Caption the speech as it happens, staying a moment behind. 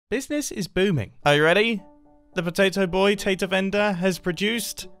Business is booming. Are you ready? The Potato Boy Tater Vendor has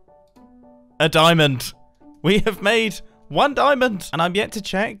produced a diamond. We have made 1 diamond. And I'm yet to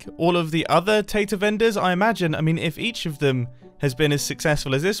check all of the other Tater Vendors. I mean, if each of them has been as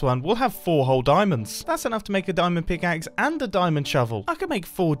successful as this one, we'll have 4 whole diamonds. That's enough to make a diamond pickaxe and a diamond shovel. I could make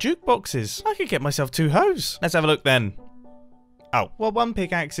 4 jukeboxes. I could get myself 2 hoes. Let's have a look then. Oh, well, 1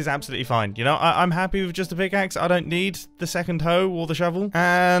 pickaxe is absolutely fine. You know, I'm happy with just a pickaxe. I don't need the 2nd hoe or the shovel.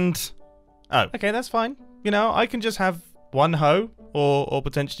 And, oh, okay, that's fine. You know, I can just have 1 hoe or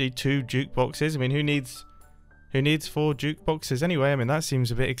potentially 2 jukeboxes. I mean, who needs 4 jukeboxes anyway? I mean, that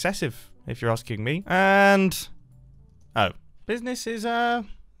seems a bit excessive if you're asking me. And, oh, business is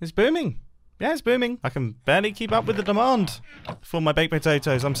booming. Yeah, it's booming. I can barely keep up with the demand for my baked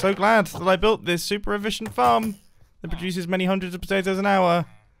potatoes. I'm so glad that I built this super efficient farm that produces many hundreds of potatoes an hour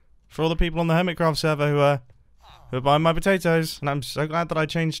for all the people on the Hermitcraft server who are buying my potatoes. And I'm so glad that I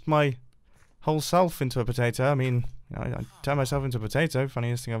changed my whole self into a potato. I mean, you know, I turned myself into a potato.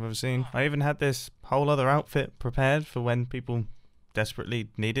 Funniest thing I've ever seen. I even had this whole other outfit prepared for when people desperately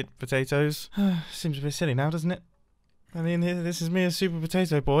needed potatoes. Seems a bit silly now, doesn't it? I mean, this is me, a super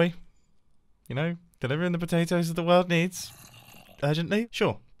potato boy. You know, delivering the potatoes that the world needs. Urgently.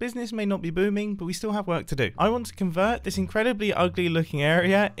 Sure. Business may not be booming, but we still have work to do. I want to convert this incredibly ugly looking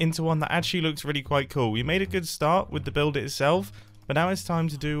area into one that actually looks really quite cool. We made a good start with the build itself, but now it's time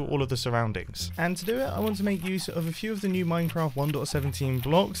to do all of the surroundings. And to do it, I want to make use of a few of the new Minecraft 1.17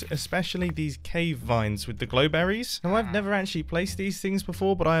 blocks, especially these cave vines with the glowberries. Now, I've never actually placed these things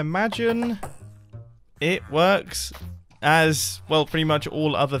before, but I imagine it works as, well, pretty much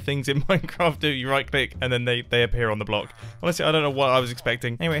all other things in Minecraft do. You right click and then they appear on the block. Honestly, I don't know what I was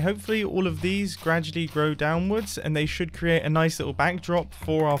expecting. Anyway, hopefully all of these gradually grow downwards and they should create a nice little backdrop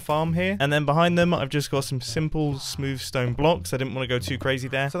for our farm here. And then behind them, I've just got some simple smooth stone blocks. I didn't want to go too crazy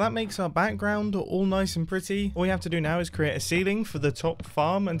there. So that makes our background all nice and pretty. All we have to do now is create a ceiling for the top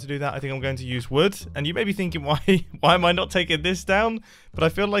farm. And to do that, I think I'm going to use wood. And you may be thinking, why am I not taking this down? But I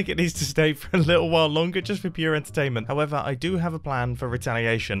feel like it needs to stay for a little while longer just for pure entertainment. However, I do have a plan for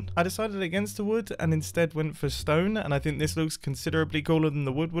retaliation. I decided against the wood and instead went for stone, and I think this looks considerably cooler than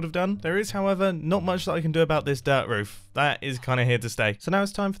the wood would have done. There is, however, not much that I can do about this dirt roof. That is kind of here to stay. So now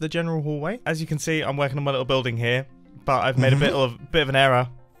it's time for the general hallway. As you can see, I'm working on my little building here, but I've made a bit of an error,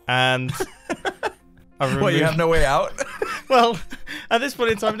 and What, you have no way out? Well, at this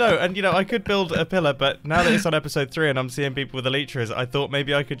point in time, no. And, you know, I could build a pillar, but now that it's on episode 3 and I'm seeing people with elytras, I thought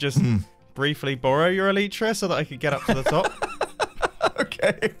maybe I could just briefly borrow your elytra so that I could get up to the top.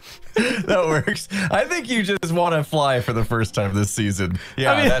 Okay, that works. I think you just want to fly for the first time this season.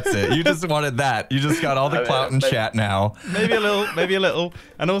 Yeah, I mean, that's it. You just wanted that. You just got all the clout and chat now. Maybe a little.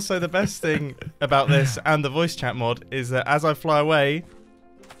 And also the best thing about this and the voice chat mod is that as I fly away,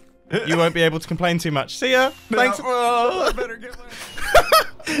 you won't be able to complain too much. See ya. Thanks. Well, I better get my...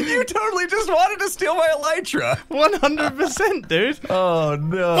 You totally just wanted to steal my elytra. 100%, dude. Oh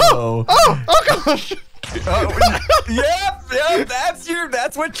no. Oh gosh. Yep,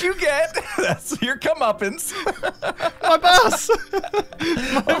 that's what you get. That's your comeuppance. My bus.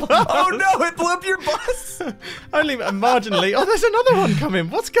 Oh no, it blew up your bus. Only marginally. Oh, there's another one coming.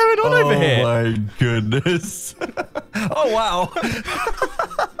 What's going on over here? Oh my goodness. Oh wow.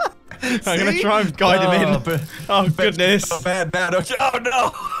 I'm going to try and guide him in. Oh, goodness. Bad. Oh,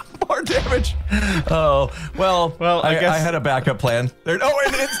 no. More damage. Oh, well, I guess I had a backup plan. And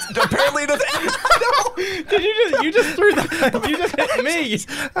it's apparently doesn't. No. Did you just threw that? You just hit me.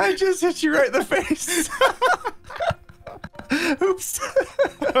 I just hit you right in the face. Oops.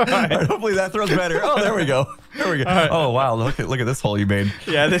 All right, hopefully that throws better. Oh, there we go. Right. Oh wow, look at this hole you made.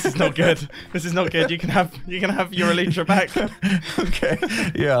 Yeah, this is not good. This is not good. You can have your elytra back. Okay.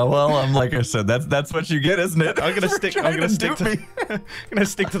 Yeah. Well, like I said, that's what you get, isn't it? I'm gonna stick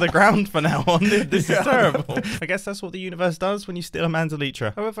to the ground for now on. This is terrible. I guess that's what the universe does when you steal a man's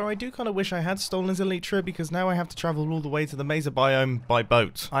elytra. However, I do kind of wish I had stolen his elytra because now I have to travel all the way to the mesa biome by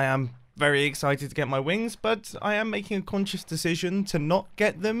boat. I am very excited to get my wings, but I am making a conscious decision to not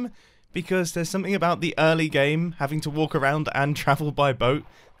get them because there's something about the early game having to walk around and travel by boat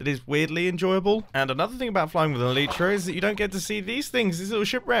that is weirdly enjoyable. And another thing about flying with an elytra is that you don't get to see these things, these little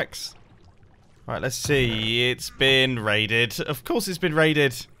shipwrecks. Alright, let's see. It's been raided. Of course it's been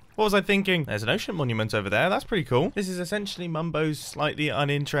raided. What was I thinking? There's an ocean monument over there. That's pretty cool. This is essentially Mumbo's slightly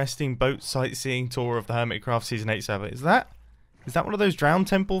uninteresting boat sightseeing tour of the Hermitcraft Season 8 server. Is that Is that one of those drowned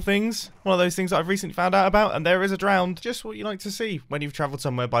temple things? One of those things that I've recently found out about, and there is a drowned. Just what you like to see when you've travelled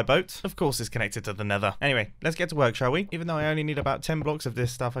somewhere by boat. Of course, it's connected to the nether. Anyway, let's get to work, shall we? Even though I only need about 10 blocks of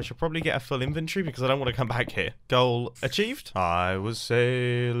this stuff, I should probably get a full inventory because I don't want to come back here. Goal achieved. I was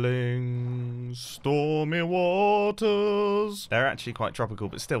sailing stormy waters. They're actually quite tropical,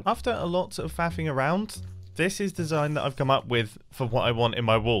 but still. After a lot of faffing around, this is design that I've come up with for what I want in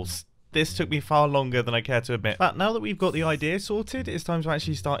my walls. This took me far longer than I care to admit. But now that we've got the idea sorted, it's time to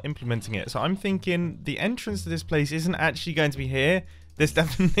actually start implementing it. So I'm thinking the entrance to this place isn't actually going to be here. This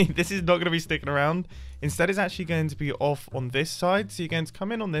is not going to be sticking around. Instead, it's actually going to be off on this side. So you're going to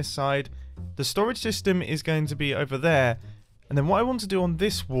come in on this side. The storage system is going to be over there. And then what I want to do on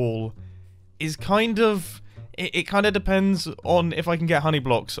this wall is kind of... It kind of depends on if I can get honey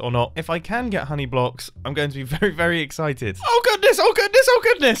blocks or not. If I can get honey blocks, I'm going to be very, very excited. Oh, goodness! Oh, goodness! Oh,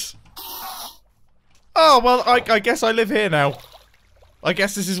 goodness! Oh, well, I guess I live here now. I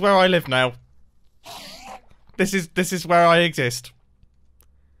guess this is where I live now. This is where I exist.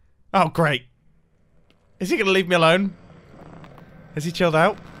 Oh, great. Is he going to leave me alone? Has he chilled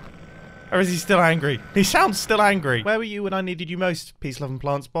out? Or is he still angry? He sounds still angry. Where were you when I needed you most, Peace, Love and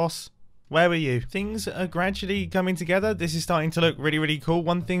Plants boss? Where were you? Things are gradually coming together. This is starting to look really, really cool.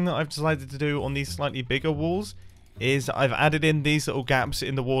 One thing that I've decided to do on these slightly bigger walls is I've added in these little gaps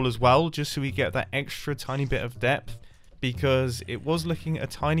in the wall as well, just so we get that extra tiny bit of depth, because it was looking a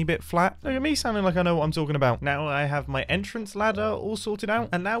tiny bit flat. Look at me sounding like I know what I'm talking about. Now I have my entrance ladder all sorted out,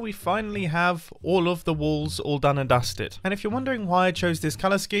 and now we finally have all of the walls all done and dusted. And if you're wondering why I chose this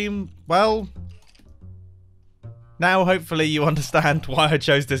color scheme, well... now, hopefully, you understand why I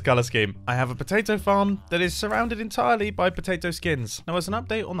chose this color scheme. I have a potato farm that is surrounded entirely by potato skins. Now, as an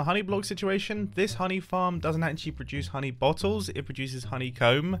update on the honey block situation, this honey farm doesn't actually produce honey bottles. It produces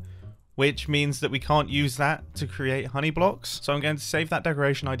honeycomb, which means that we can't use that to create honey blocks. So I'm going to save that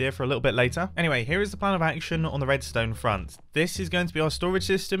decoration idea for a little bit later. Anyway, here is the plan of action on the redstone front. This is going to be our storage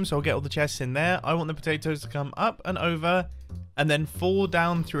system, so I'll get all the chests in there. I want the potatoes to come up and over and then fall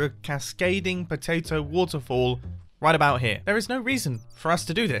down through a cascading potato waterfall right about here. There is no reason for us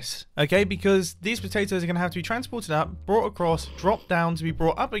to do this, okay? Because these potatoes are going to have to be transported up, brought across, dropped down, to be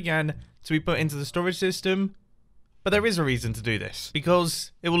brought up again, to be put into the storage system. But there is a reason to do this,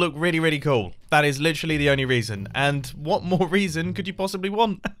 because it will look really, really cool. That is literally the only reason. And what more reason could you possibly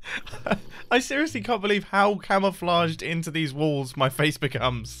want? I seriously can't believe how camouflaged into these walls my face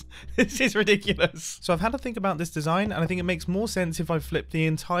becomes. This is ridiculous. So I've had to think about this design, and I think it makes more sense if I flip the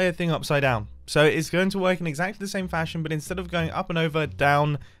entire thing upside down. So it's going to work in exactly the same fashion, but instead of going up and over,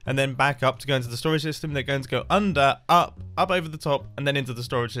 down, and then back up to go into the storage system, they're going to go under, up over the top, and then into the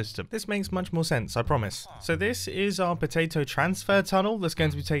storage system. This makes much more sense, I promise. So this is our potato transfer tunnel that's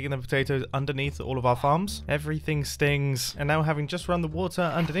going to be taking the potatoes underneath all of our farms. Everything stings. And now, having just run the water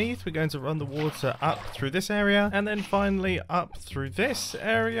underneath, we're going to run the water up through this area, and then finally up through this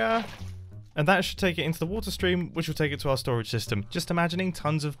area. And that should take it into the water stream, which will take it to our storage system. Just imagining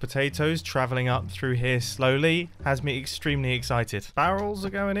tons of potatoes traveling up through here slowly has me extremely excited. Barrels are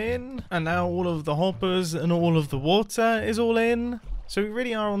going in, and now all of the hoppers and all of the water is all in. So we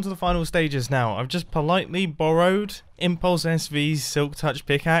really are on to the final stages now. I've just politely borrowed Impulse SV's Silk Touch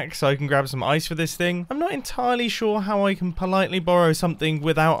pickaxe so I can grab some ice for this thing. I'm not entirely sure how I can politely borrow something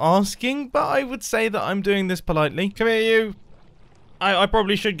without asking, but I would say that I'm doing this politely. Come here, you. I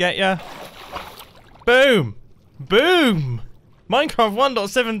probably should get ya. Boom! Boom! Minecraft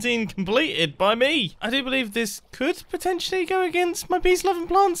 1.17 completed by me. I do believe this could potentially go against my Peace, Love and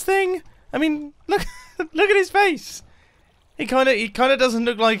Plants thing. I mean, look at his face. He kind of doesn't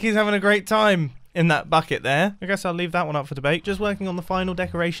look like he's having a great time in that bucket there. I guess I'll leave that one up for debate. Just working on the final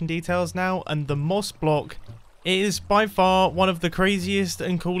decoration details now, and the moss block is by far one of the craziest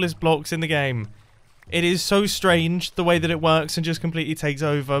and coolest blocks in the game. It is so strange the way that it works and just completely takes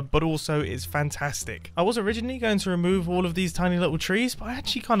over, but also it's fantastic. I was originally going to remove all of these tiny little trees, but I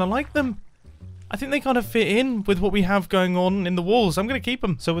actually kind of like them. I think they kind of fit in with what we have going on in the walls. I'm going to keep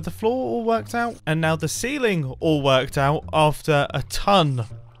them. So with the floor all worked out, and now the ceiling all worked out after a ton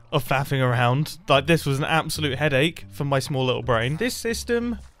of faffing around. Like, this was an absolute headache for my small little brain. This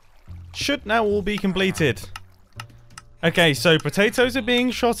system should now all be completed. Okay, so potatoes are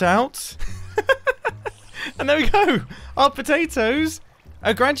being shot out. And there we go. Our potatoes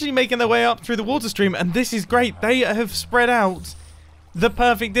are gradually making their way up through the water stream, and this is great. They have spread out the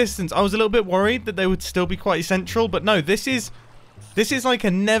perfect distance. I was a little bit worried that they would still be quite central, but no, this is like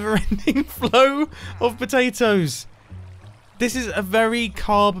a never-ending flow of potatoes. This is a very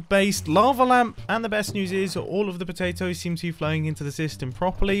carb-based lava lamp, and the best news is all of the potatoes seem to be flowing into the system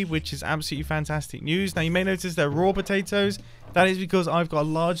properly, which is absolutely fantastic news. Now, you may notice they're raw potatoes. That is because I've got a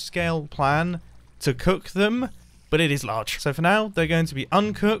large-scale plan to cook them, but it is large. So for now, they're going to be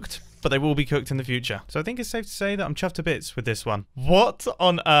uncooked, but they will be cooked in the future. So I think it's safe to say that I'm chuffed to bits with this one. What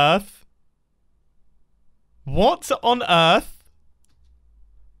on earth? What on earth?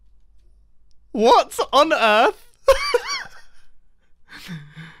 What on earth?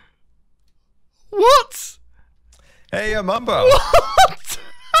 What? Hey, Mumbo. What?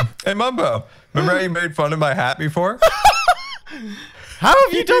 Hey, Mumbo. Remember how you made fun of my hat before? How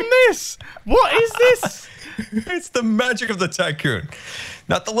have you done this? What is this? It's the magic of the tycoon.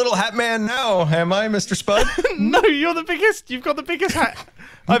 Not the little hat man now, am I, Mr. Spud? No, you're the biggest. You've got the biggest hat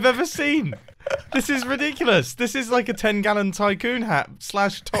I've ever seen. This is ridiculous. This is like a 10-gallon tycoon hat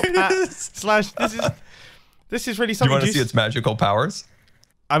slash top hat slash. This is really something. Do you want to see its magical powers?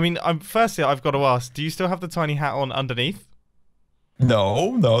 I mean, firstly, I've got to ask. Do you still have the tiny hat on underneath?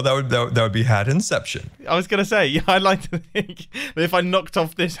 No, that would be hat inception. I was gonna say, yeah, I'd like to think that if I knocked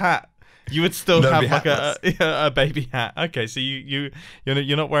off this hat, you would still have like a baby hat. Okay, so you're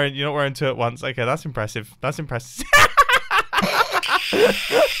not wearing two at once. Okay, that's impressive. That's impressive.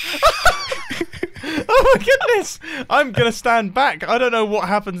 Oh my goodness! I'm gonna stand back. I don't know what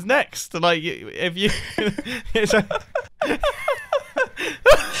happens next. Like if you,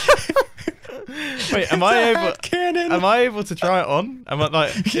 wait, am I able to try it on? Am I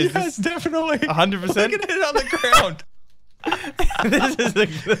like? Yes, definitely. 100%. Look at it on the ground. This is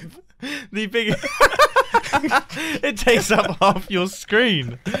the big. It takes up half your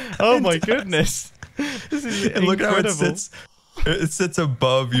screen. Oh my goodness! This is incredible. Look how it sits. It sits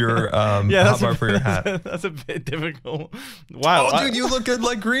above your hotbar for your hat. That's a bit difficult. Wow. Oh, dude, you look good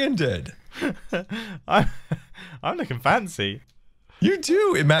like Grian did. I'm looking fancy. You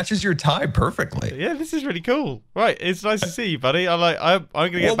do. It matches your tie perfectly. Yeah, this is really cool. Right, it's nice to see you, buddy. I'm gonna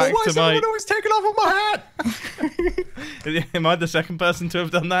get back to my. Why is always taking off of my hat? Am I the second person to have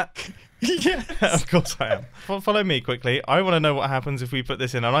done that? Yes. Of course I am. Follow me quickly. I want to know what happens if we put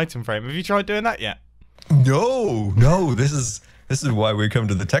this in an item frame. Have you tried doing that yet? No. This is why we come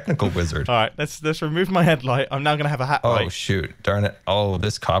to the technical wizard. All right, let's remove my headlight. I'm now gonna have a hat. Oh light. shoot! Darn it! Oh,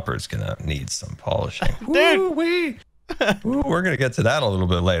 this copper is gonna need some polishing. Dude, Ooh, we're gonna get to that a little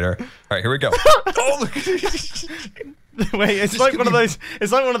bit later. All right, here we go. Oh, look. Wait, it's like one of those.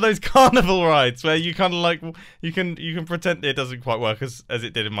 It's like one of those carnival rides where you kind of like you can pretend it doesn't quite work as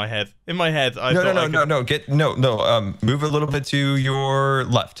it did in my head. In my head, I no. Move a little bit to your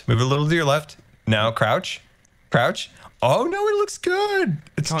left. Move a little to your left. Now crouch. Oh no, it looks good.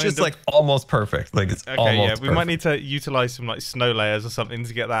 It's just like almost perfect. Like it's almost perfect. We might need to utilize some like snow layers or something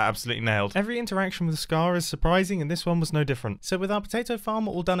to get that absolutely nailed. Every interaction with Scar is surprising, and this one was no different. So with our potato farm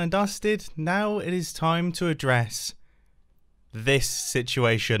all done and dusted, now it is time to address this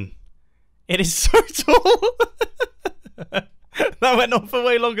situation. It is so tall. That went on for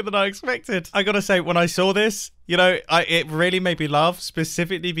way longer than I expected. I gotta say, when I saw this, you know, it really made me laugh,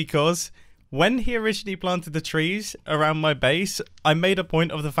 specifically because when he originally planted the trees around my base, I made a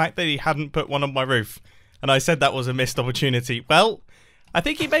point of the fact that he hadn't put one on my roof. And I said that was a missed opportunity. Well, I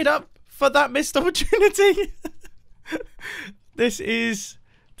think he made up for that missed opportunity. This is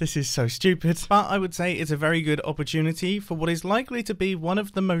so stupid. But I would say it's a very good opportunity for what is likely to be one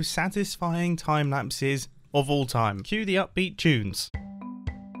of the most satisfying time lapses of all time. Cue the upbeat tunes.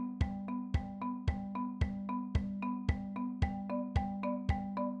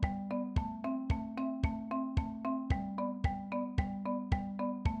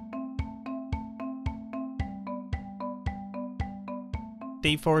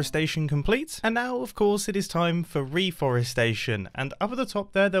 Deforestation complete, and now of course it is time for reforestation. And up at the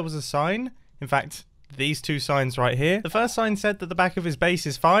top there was a sign. In fact, these two signs right here. The first sign said that the back of his base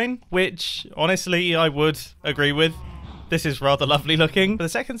is fine, which honestly I would agree with. This is rather lovely looking. But the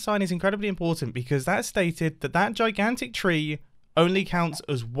second sign is incredibly important because that stated that that gigantic tree only counts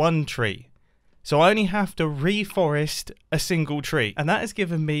as one tree. So I only have to reforest a single tree. And that has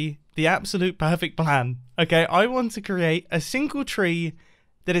given me the absolute perfect plan. Okay, I want to create a single tree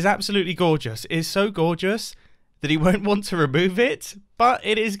that is absolutely gorgeous. It is so gorgeous that he won't want to remove it, but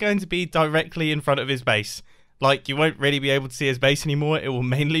it is going to be directly in front of his base. Like, you won't really be able to see his base anymore. It will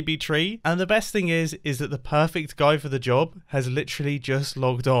mainly be tree. And the best thing is that the perfect guy for the job has literally just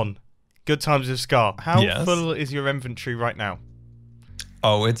logged on. GoodtimeswithScar. How full is your inventory right now?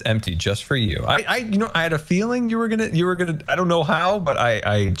 Oh, it's empty just for you. I had a feeling you were gonna. I don't know how, but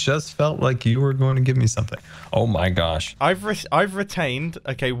I just felt like you were going to give me something. Oh my gosh. I've retained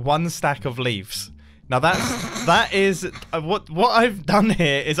one stack of leaves. Now that is what I've done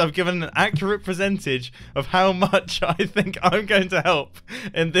here is I've given an accurate percentage of how much I think I'm going to help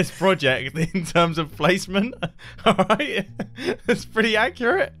in this project in terms of placement. All right, it's pretty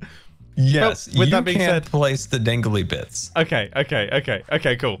accurate. Yes, but with you that being can't said, place the dangly bits.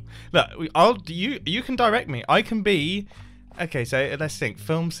 Okay, cool. Look, you can direct me. I can be. Okay, so let's think.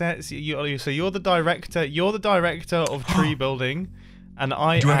 Film sets. So you're the director. You're the director of tree building. And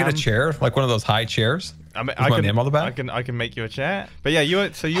I get a chair, like one of those high chairs? I with my name on the back? I can make you a chair. But yeah, you are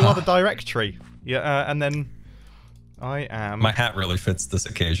the directory. Yeah, and then I am. My hat really fits this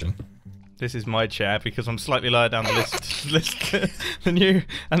occasion. This is my chair because I'm slightly lower down the list than you,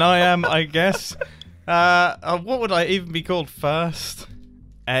 and I am, I guess. What would I even be called first?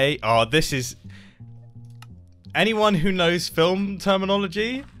 This is. Anyone who knows film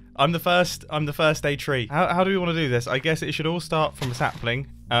terminology. I'm the first A tree. How do we want to do this? I guess it should all start from a sapling.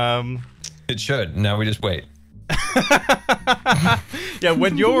 It should. Now we just wait. Yeah,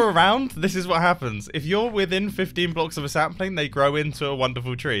 when you're around, this is what happens. If you're within 15 blocks of a sapling, they grow into a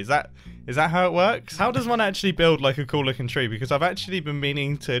wonderful tree. Is that how it works? How does one actually build like a cool looking tree? Because I've actually been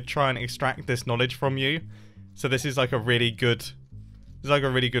meaning to try and extract this knowledge from you. So this is like a really good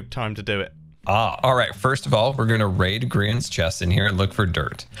time to do it. All right. First of all, we're going to raid Grian's chest in here and look for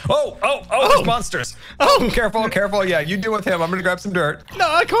dirt. Oh, there's monsters. Oh, careful. Yeah, you deal with him. I'm going to grab some dirt. No,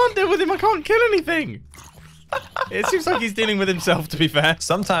 I can't deal with him. I can't kill anything. It seems like he's dealing with himself, to be fair.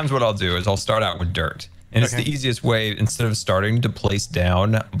 Sometimes what I'll do is I'll start out with dirt. And it's the easiest way, instead of starting to place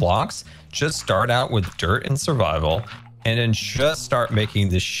down blocks, just start out with dirt and survival, and then just start making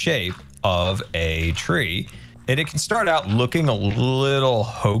the shape of a tree. And it can start out looking a little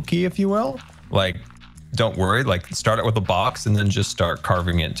hokey, if you will. Like, don't worry, like start it with a box and then just start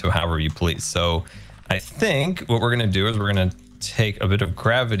carving it to however you please. So I think what we're going to do is we're going to take a bit of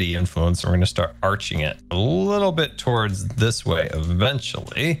gravity influence and we're going to start arching it a little bit towards this way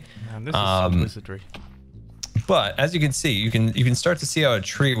eventually. Man, this is some wizardry. But as you can see, you can start to see how a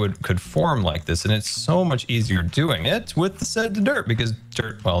tree could form like this, and it's so much easier doing it with the said dirt, because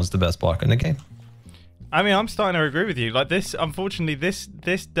dirt, well, is the best block in the game. I mean, I'm starting to agree with you. Like this, unfortunately, this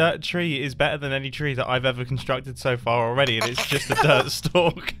dirt tree is better than any tree that I've ever constructed so far already, and it's just a dirt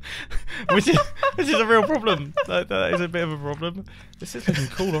stalk, which is a real problem. That is a bit of a problem. This is looking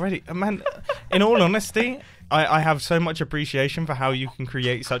cool already, man. In all honesty, I have so much appreciation for how you can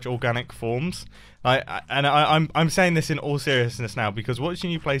create such organic forms. I'm saying this in all seriousness now, because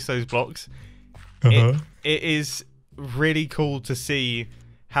watching you place those blocks, it is really cool to see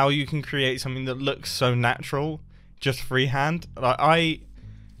how you can create something that looks so natural, just freehand. Like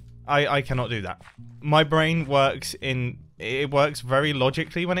I cannot do that. My brain works very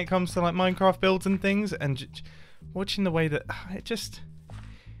logically when it comes to like Minecraft builds and things, and watching the way that it just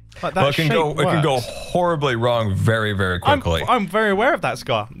like that. Well, it can go horribly wrong very, very quickly. I'm very aware of that,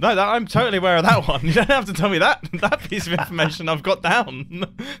 Scar. No, I'm totally aware of that one. You don't have to tell me that piece of information I've got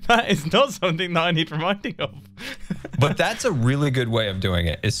down. That is not something that I need reminding of. But that's a really good way of doing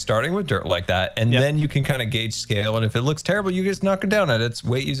it, is starting with dirt like that, and then you can kind of gauge scale, and if it looks terrible, you just knock it down, and it's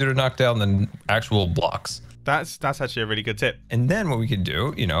way easier to knock down than actual blocks. That's actually a really good tip. And then what we can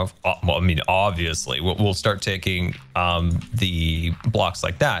do, well, I mean, obviously, we'll start taking the blocks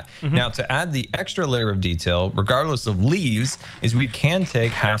like that. Now, to add the extra layer of detail, regardless of leaves, is we can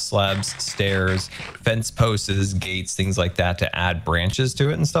take half slabs, stairs, fence posts, gates, things like that to add branches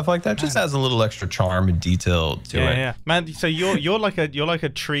to it and stuff like that. Just adds a little extra charm and detail to it. Yeah, man. So you're like a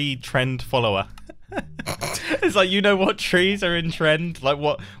tree trend follower. It's like, you know what trees are in trend, like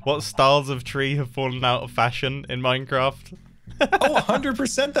what styles of tree have fallen out of fashion in Minecraft. Oh,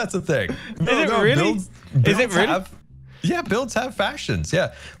 100% that's a thing. Is it really? Yeah, builds have fashions.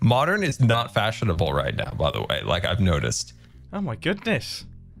 Yeah, modern is not fashionable right now, by the way, like I've noticed. Oh my goodness.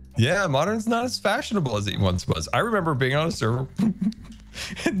 Yeah, modern's not as fashionable as it once was. I remember being on a server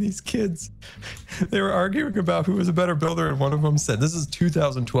and these kids, they were arguing about who was a better builder, and one of them said, this is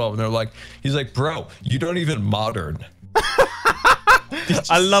 2012, and they're like, he's like, bro, you don't even modern.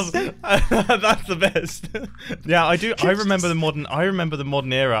 I love that's the best. Yeah, I do. I remember the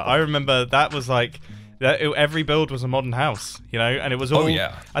modern era. I remember that was like every build was a modern house, and it was all,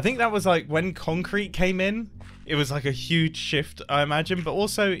 I think that was like when concrete came in, it was like a huge shift, I imagine. But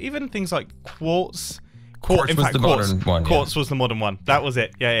also even things like quartz was the modern one. Quartz was the modern one. That was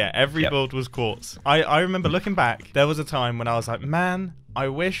it. Yeah. Every build was quartz. I remember looking back, there was a time when I was like, man, I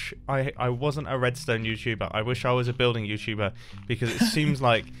wish I wasn't a redstone YouTuber. I wish I was a building YouTuber, because it seems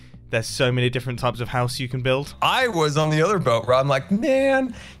like There's so many different types of house you can build. I was on the other boat where I'm like,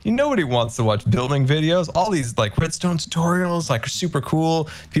 man, nobody wants to watch building videos. All these like redstone tutorials, like super cool.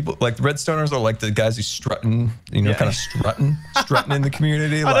 People like the redstoners are like the guys who strutting, kind of strutting in the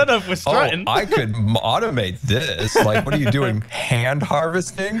community. I don't know if we're strutting. Oh, I could automate this. Like, what are you doing? Hand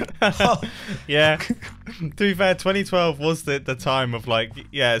harvesting? Yeah. To be fair, 2012 was the time of like,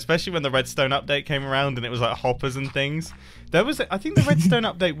 especially when the redstone update came around and it was like hoppers and things. I think the redstone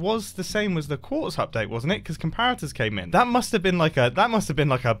update was the same as the quartz update, wasn't it? Because comparators came in. That must have been like a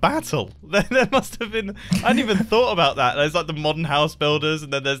battle. There must have been. I hadn't even thought about that. There's like the modern house builders,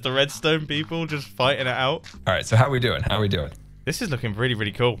 and then there's the redstone people just fighting it out. All right, so how are we doing? This is looking really,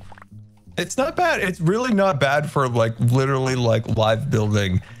 really cool. It's not bad. It's really not bad for like literally like live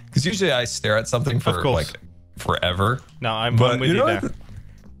building. Because usually I stare at something for like forever. No, I'm with you there.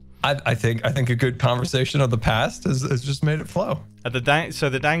 I think a good conversation of the past has just made it flow. So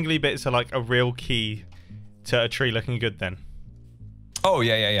the dangly bits are like a real key to a tree looking good then. Oh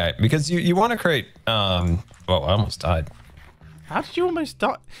yeah. Because you want to create well, I almost died. How did you almost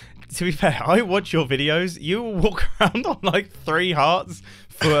die? To be fair, I watch your videos. You walk around on like 3 hearts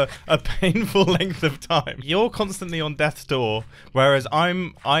for a painful length of time. You're constantly on death's door, whereas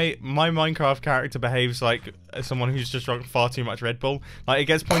my Minecraft character behaves like someone who's just drunk far too much Red Bull. Like, it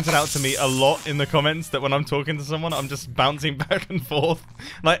gets pointed out to me a lot in the comments that when I'm talking to someone, I'm just bouncing back and forth.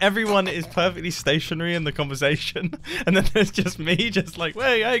 Like, everyone is perfectly stationary in the conversation, and then there's just me, just like,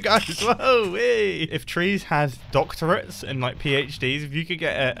 hey guys, whoa, hey. If trees had doctorates and like PhDs, if you could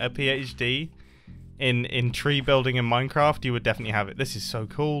get a PhD in tree building in Minecraft, you would definitely have it. This is so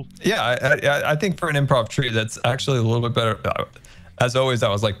cool. Yeah, I think for an improv tree, that's actually a little bit better. As always, I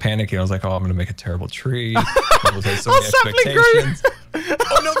was like panicking. I was like, oh, I'm gonna make a terrible tree. I was like, so many expectations.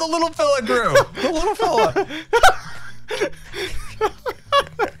 Oh no, the little fella grew. The little fella.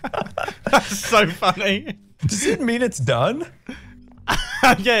 That's so funny. Does it mean it's done?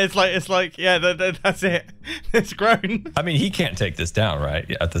 Yeah, it's like that's it. It's grown. I mean, he can't take this down, right?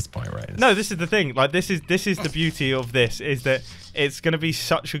 Yeah, at this point, right? No, this is the thing. Like, this is the beauty of this, is that it's going to be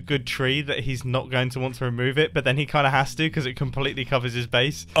such a good tree that he's not going to want to remove it, but then he kind of has to because it completely covers his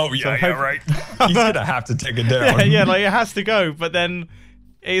base. Oh yeah, so right. He's gonna have to take it down. Yeah, like it has to go, but then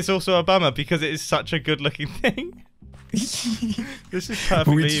it's also a bummer because it is such a good-looking thing. This is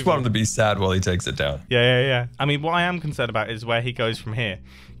perfectly We just want him to be sad while he takes it down. Yeah. I mean, what I am concerned about is where he goes from here,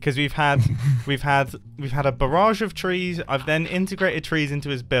 because we've had a barrage of trees. I've then integrated trees into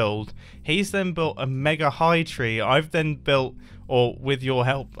his build. He's then built a mega high tree. I've then built, or with your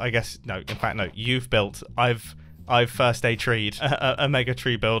help, I guess. No, in fact, no. You've built. I've first a treed a mega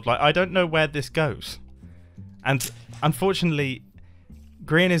tree build. Like, I don't know where this goes, and unfortunately,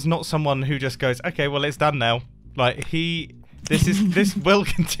 Grian is not someone who just goes, okay, well, it's done now. Like, this will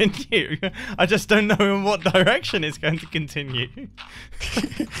continue. I just don't know in what direction it's going to continue.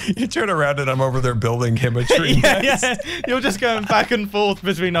 You turn around and I'm over there building him a tree. Yeah. You're just going back and forth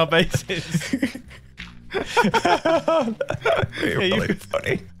between our bases. Really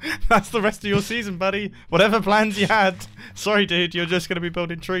funny. That's the rest of your season, buddy. Whatever plans you had. Sorry, dude. You're just going to be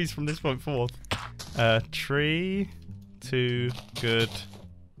building trees from this point forth. Tree too good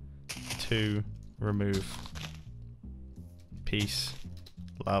to remove. Peace,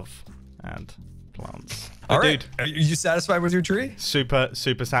 love, and plants. All right. Dude, are you satisfied with your tree? Super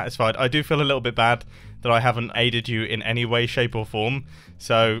satisfied. I do feel a little bit bad that I haven't aided you in any way, shape, or form.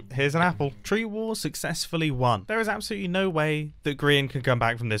 So here's an apple. Tree War successfully won. There is absolutely no way that Grian can come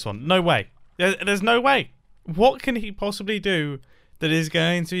back from this one. No way. There's no way. What can he possibly do that is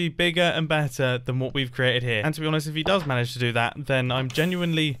going to be bigger and better than what we've created here? And to be honest, if he does manage to do that, then I'm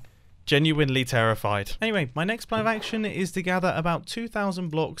genuinely terrified. Anyway, my next plan of action is to gather about 2,000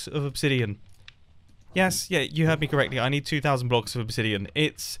 blocks of obsidian. Yes, yeah, you heard me correctly. I need 2,000 blocks of obsidian.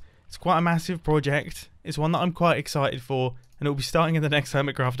 It's quite a massive project. It's one that I'm quite excited for, and it will be starting in the next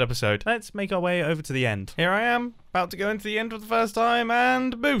Hermitcraft episode. Let's make our way over to the end. Here I am, about to go into the end for the first time,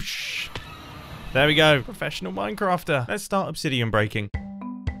 and boosh! There we go, professional Minecrafter. Let's start obsidian breaking.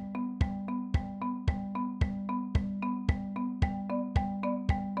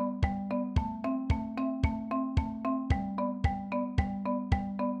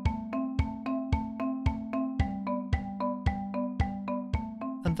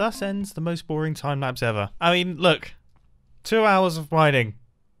 And thus ends the most boring time lapse ever. I mean, look, 2 hours of mining,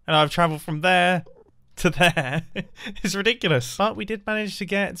 and I've travelled from there to there. It's ridiculous. But we did manage to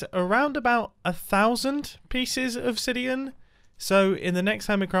get around about 1,000 pieces of obsidian. So in the next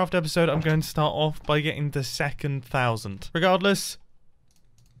Hermitcraft episode, I'm going to start off by getting the second 1,000. Regardless,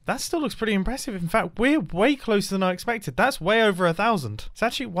 That still looks pretty impressive. In fact, we're way closer than I expected. That's way over 1,000. It's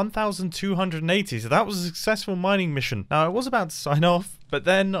actually 1,280, so that was a successful mining mission. Now, I was about to sign off, but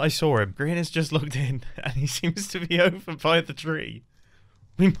then I saw him. Grian has just looked in, and he seems to be over by the tree.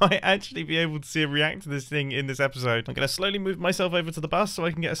 We might actually be able to see him react to this thing in this episode. I'm going to slowly move myself over to the bus so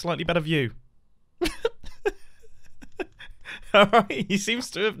I can get a slightly better view. Alright, he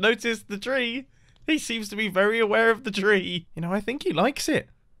seems to have noticed the tree. He seems to be very aware of the tree. You know, I think he likes it.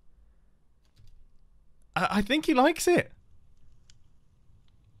 I think he likes it.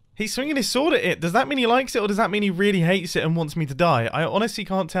 He's swinging his sword at it. Does that mean he likes it, or does that mean he really hates it and wants me to die? I honestly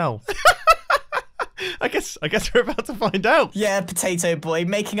can't tell. I guess we're about to find out. Yeah, Potato Boy,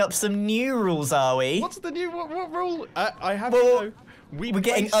 making up some new rules, are we? What's the new what rule? I have to know. We're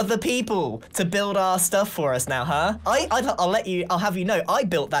getting other people to build our stuff for us now, huh? I'll have you know, I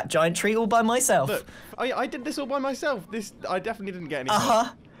built that giant tree all by myself. Look, I did this all by myself. I definitely didn't get any help.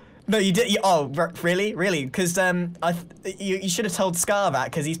 No, you did. Oh, really? Really? Because you should have told Scar that,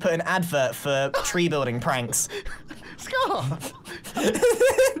 because he's put an advert for tree building pranks. Scar!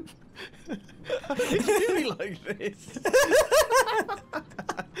 It's really like this.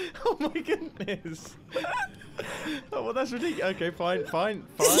 Oh my goodness. Oh, well, that's ridiculous. Okay, fine.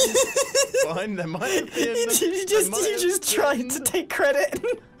 There might have been. You just tried to take credit.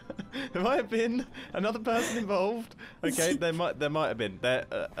 There might have been another person involved. Okay, there might have been.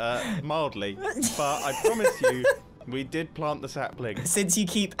 Mildly, but I promise you, we did plant the sapling. Since you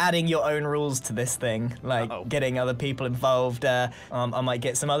keep adding your own rules to this thing, like getting other people involved, I might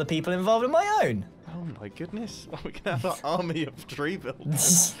get some other people involved of my own. Oh my goodness! We're gonna have an army of tree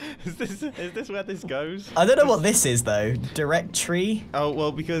builders. Is this where this goes? I don't know what this is though. Direct tree? Oh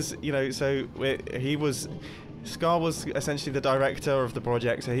well, because you know, so Scar was essentially the director of the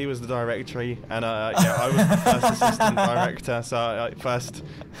project, so he was the directory, and yeah, I was the first assistant director, so first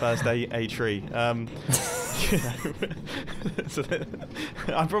a tree. You know, so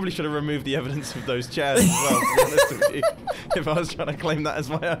I probably should have removed the evidence of those chairs as well, to be honest with you, if I was trying to claim that as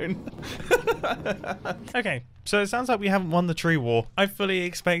my own. Okay, so it sounds like we haven't won the tree war. I fully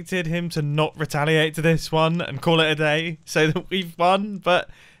expected him to not retaliate to this one and call it a day, say that we've won, but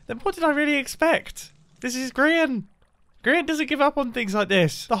then what did I really expect? This is Grian. Grian doesn't give up on things like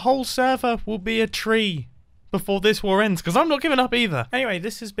this. The whole server will be a tree before this war ends, because I'm not giving up either. Anyway,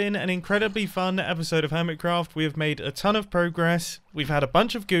 this has been an incredibly fun episode of Hermitcraft. We have made a ton of progress. We've had a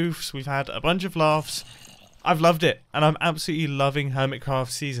bunch of goofs. We've had a bunch of laughs. I've loved it, and I'm absolutely loving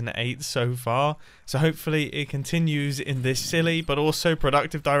Hermitcraft Season 8 so far. So hopefully it continues in this silly but also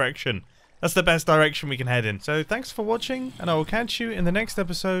productive direction. That's the best direction we can head in. So thanks for watching, and I will catch you in the next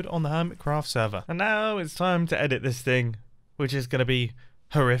episode on the Hermitcraft server. And now it's time to edit this thing, which is going to be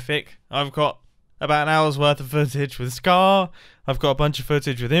horrific. I've got about an hour's worth of footage with Scar. I've got a bunch of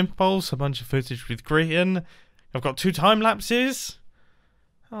footage with Impulse, a bunch of footage with Grian. I've got 2 time lapses.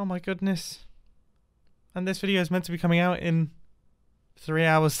 Oh my goodness. And this video is meant to be coming out in 3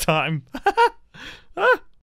 hours time. Ah.